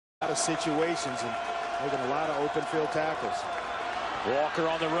A lot of situations and making a lot of open field tackles. Walker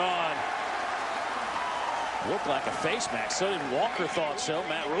on the run. Looked like a face mask. So did Walker, thought so.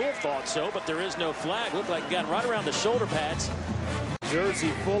 Matt Rule thought so, but there is no flag. Looked like he got right around the shoulder pads. Jersey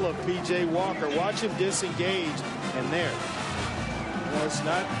full of P.J. Walker. Watch him disengage, and there. Well, it's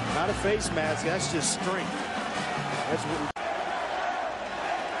not a face mask. That's just strength. That's what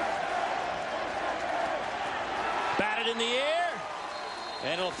batted in the air,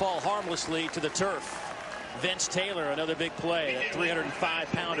 and it'll fall harmlessly to the turf. Vince Taylor, another big play. That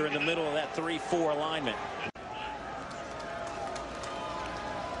 305-pounder in the middle of that 3-4 alignment.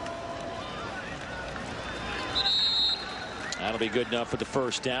 That'll be good enough for the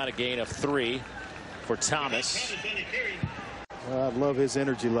first down. A gain of 3 for Thomas. I love his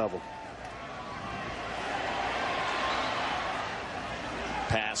energy level.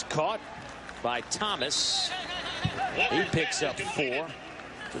 Pass caught by Thomas. He picks up 4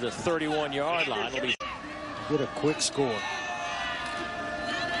 to the 31-yard line. Will be get a quick score.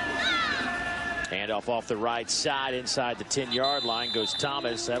 handoff off the right side inside the 10-yard line goes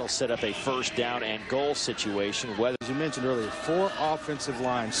Thomas. That'll set up a first down and goal situation. Whether, as you mentioned earlier, 4 offensive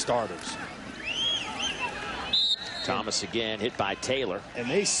line starters. Thomas again hit by Taylor, and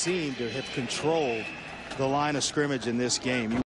they seem to have controlled the line of scrimmage in this game.